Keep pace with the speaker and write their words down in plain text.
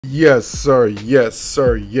Yes, sir. Yes,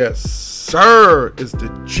 sir. Yes, sir. It's the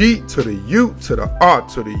G to the U to the R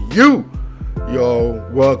to the U. Yo,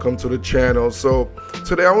 welcome to the channel. So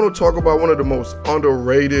today I want to talk about one of the most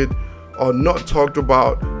underrated or not talked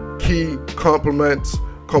about key components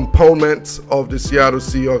of the Seattle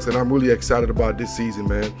Seahawks, and I'm really excited about this season,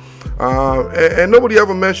 man. And nobody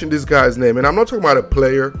ever mentioned this guy's name, and I'm not talking about a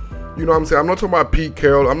player. You know what I'm saying? I'm not talking about Pete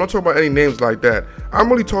Carroll. I'm not talking about any names like that. I'm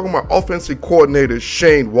really talking about offensive coordinator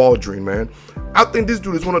Shane Waldron, man. I think this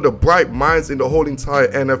dude is one of the bright minds in the whole entire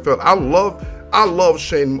NFL. I love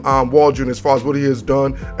Shane Waldron as far as what he has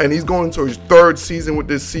done, and he's going into his third season with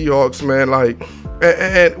the Seahawks, man.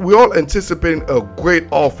 And we all anticipating a great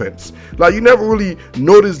offense. Like, you never really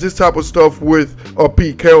notice this type of stuff with a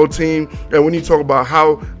Pete Carroll team, and when you talk about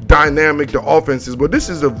how dynamic the offense is, but this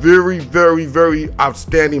is a very, very, very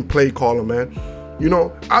outstanding play caller, man. You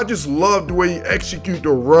know, I just love the way he execute the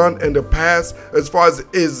run and the pass as far as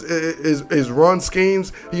his run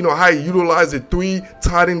schemes. You know, how he utilized the 3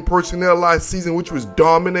 tight end personnel last season, which was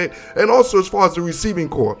dominant. And also as far as the receiving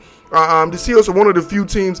core. The Seahawks are one of the few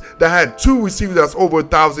teams that had 2 receivers that's over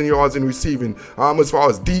 1,000 yards in receiving, as far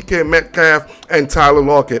as DK Metcalf and Tyler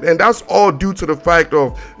Lockett. And that's all due to the fact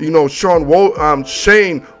of, you know, Shane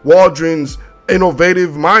Waldron's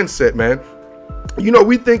innovative mindset, man. You know,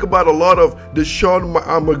 we think about a lot of the Sean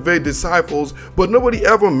McVay disciples, but nobody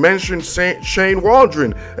ever mentioned Shane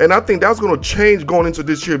Waldron. And I think that's going to change going into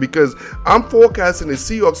this year, because I'm forecasting the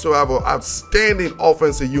Seahawks to have an outstanding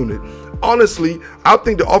offensive unit. Honestly, I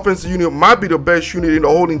think the offensive unit might be the best unit in the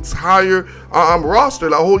whole entire roster,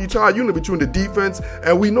 the whole entire unit between the defense.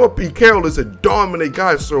 And we know Pete Carroll is a dominant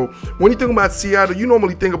guy. So when you think about Seattle, you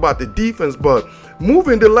normally think about the defense, but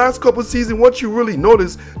moving the last couple of seasons, what you really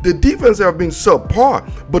notice, the defense have been subpar,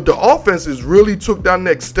 but the offense has really took that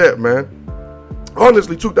next step, man.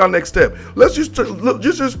 Honestly, took that next step. Let's just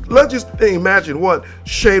imagine what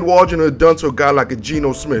Shane Waldron had done to a guy like a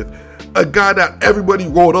Geno Smith, a guy that everybody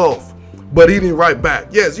wrote off, but he didn't write back.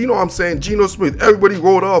 Yes, you know what I'm saying, Geno Smith, everybody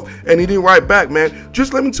wrote off and he didn't write back, man.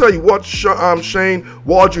 Just let me tell you what Shane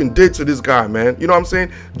Waldron did to this guy, man. You know what I'm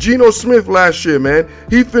saying? Geno Smith last year, man,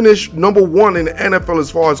 he finished #1 in the NFL as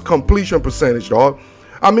far as completion percentage, dog.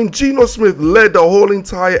 I mean, Geno Smith led the whole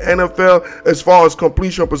entire NFL as far as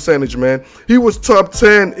completion percentage, man. He was top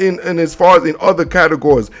 10 in as far as in other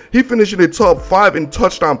categories. He finished in the top 5 in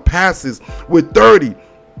touchdown passes with 30.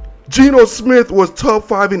 Geno Smith was top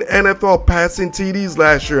 5 in NFL passing TDs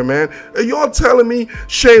last year, man. Are y'all telling me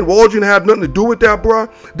Shane Waldron had nothing to do with that, bro?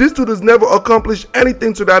 This dude has never accomplished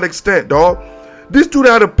anything to that extent, dog. This dude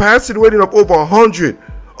had a passing rating of over 100.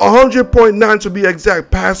 100.9 to be exact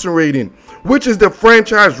passing rating, which is the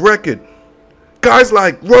franchise record. Guys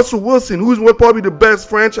like Russell Wilson, who's probably the best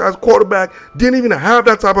franchise quarterback, didn't even have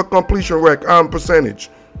that type of completion percentage.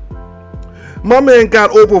 My man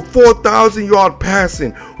got over 4,000 yard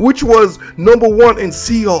passing, which was #1 in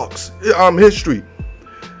Seahawks history.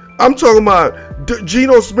 I'm talking about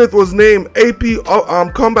Geno Smith was named AP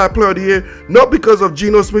Comeback Player of the Year, not because of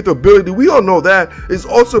Geno Smith's ability. We all know that. It's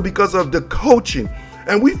also because of the coaching.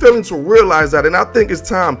 And we failing to realize that. And I think it's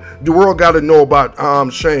time the world got to know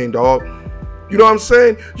about Shane, dog. You know what I'm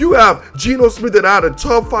saying? You have Geno Smith that had a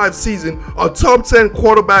top 5 season, a top 10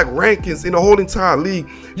 quarterback rankings in the whole entire league.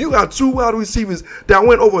 You got 2 wide receivers that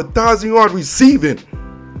went over 1,000 yards receiving,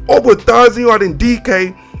 over 1,000 yards in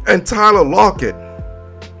DK and Tyler Lockett.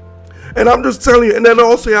 And I'm just telling you, and then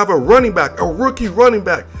also you have a running back, a rookie running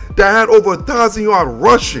back that had over 1,000 yards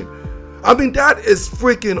rushing. I mean, that is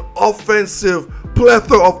freaking offensive,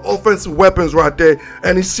 plethora of offensive weapons right there.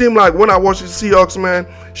 And it seemed like when I watch the Seahawks, man,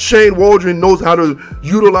 Shane Waldron knows how to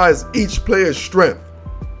utilize each player's strength.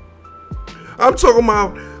 I'm talking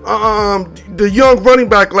about the young running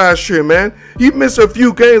back last year, man. He missed a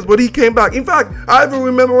few games, but he came back. In fact, I even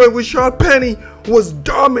remember when Rashad Penny was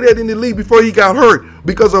dominating the league before he got hurt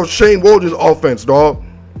because of Shane Waldron's offense, dog.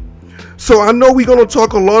 So I know we're going to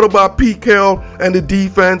talk a lot about Pete Carroll and the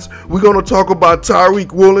defense. We're going to talk about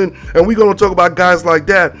Tyreek Woolen, and we're going to talk about guys like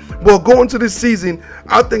that. But going to this season,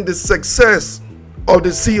 I think the success of the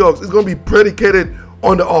Seahawks is going to be predicated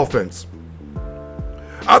on the offense.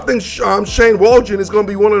 I think Shane Waldron is going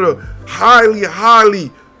to be one of the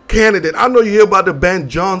highly candidate. I know you hear about the Ben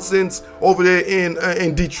Johnsons over there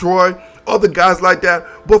in Detroit, other guys like that.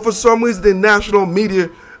 But for some reason, the national media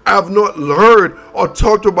I've not heard or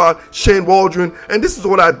talked about Shane Waldron, and this is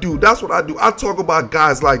what I do. That's what I do. I talk about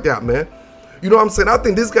guys like that, man. You know what I'm saying? I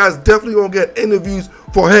think this guy's definitely going to get interviews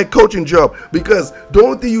for a head coaching job, because the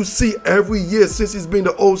only thing you see every year since he's been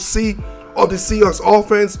the OC of the Seahawks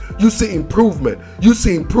offense, you see improvement. You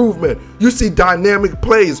see improvement. You see dynamic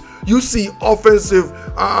plays. You see offensive,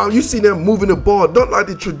 you see them moving the ball. Not like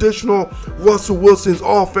the traditional Russell Wilson's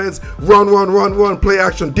offense, run, play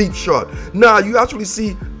action, deep shot. Now you actually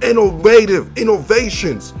see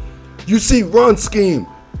innovations. You see run scheme.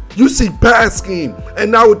 You see pass scheme.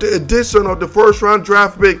 And now with the addition of the first round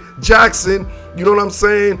draft pick, Jackson, you know what I'm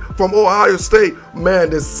saying, from Ohio State, man,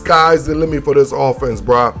 the sky's the limit for this offense,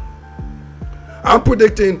 bro. I'm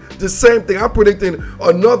predicting the same thing. I'm predicting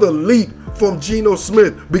another leap from Geno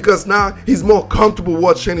Smith because now he's more comfortable with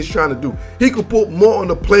what Shane is trying to do. He could put more on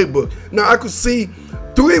the playbook. Now I could see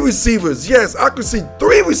 3 receivers. Yes, I could see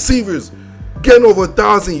 3 receivers getting over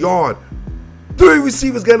 1,000 yards. 3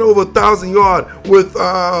 receivers getting over 1,000 yards with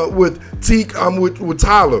Tyler,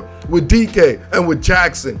 with DK, and with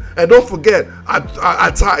Jackson. And don't forget,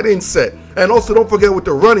 I tied in set. And also don't forget with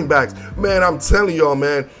the running backs. Man, I'm telling y'all,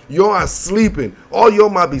 man, y'all are sleeping. All y'all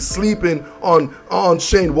might be sleeping on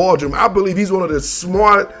Shane Waldron. I believe he's one of the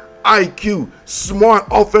smart IQ, smart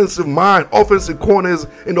offensive mind, offensive corners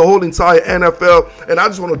in the whole entire NFL. And I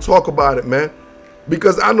just want to talk about it, man.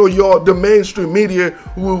 Because I know y'all, the mainstream media,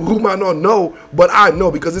 who might not know, but I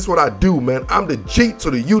know because it's what I do, man. I'm the G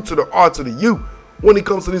to the U to the R to the U. When it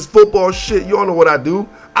comes to this football shit, y'all know what I do.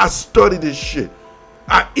 I study this shit.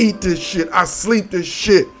 I eat this shit. I sleep this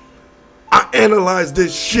shit. I analyze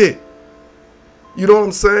this shit. You know what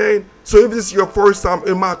I'm saying? So if this is your first time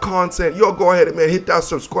in my content, y'all go ahead and, man, hit that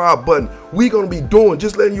subscribe button. We're going to be doing,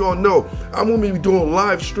 just letting y'all know, I'm going to be doing a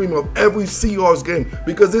live stream of every Seahawks game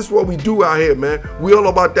because this is what we do out here, man. We all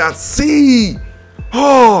about that Seahawk.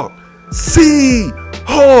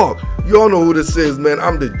 Y'all know who this is, man.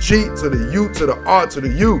 I'm the G to the U to the R to the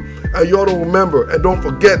U. And y'all don't remember, and don't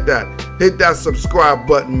forget that. Hit that subscribe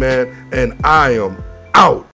button, man. And I am out.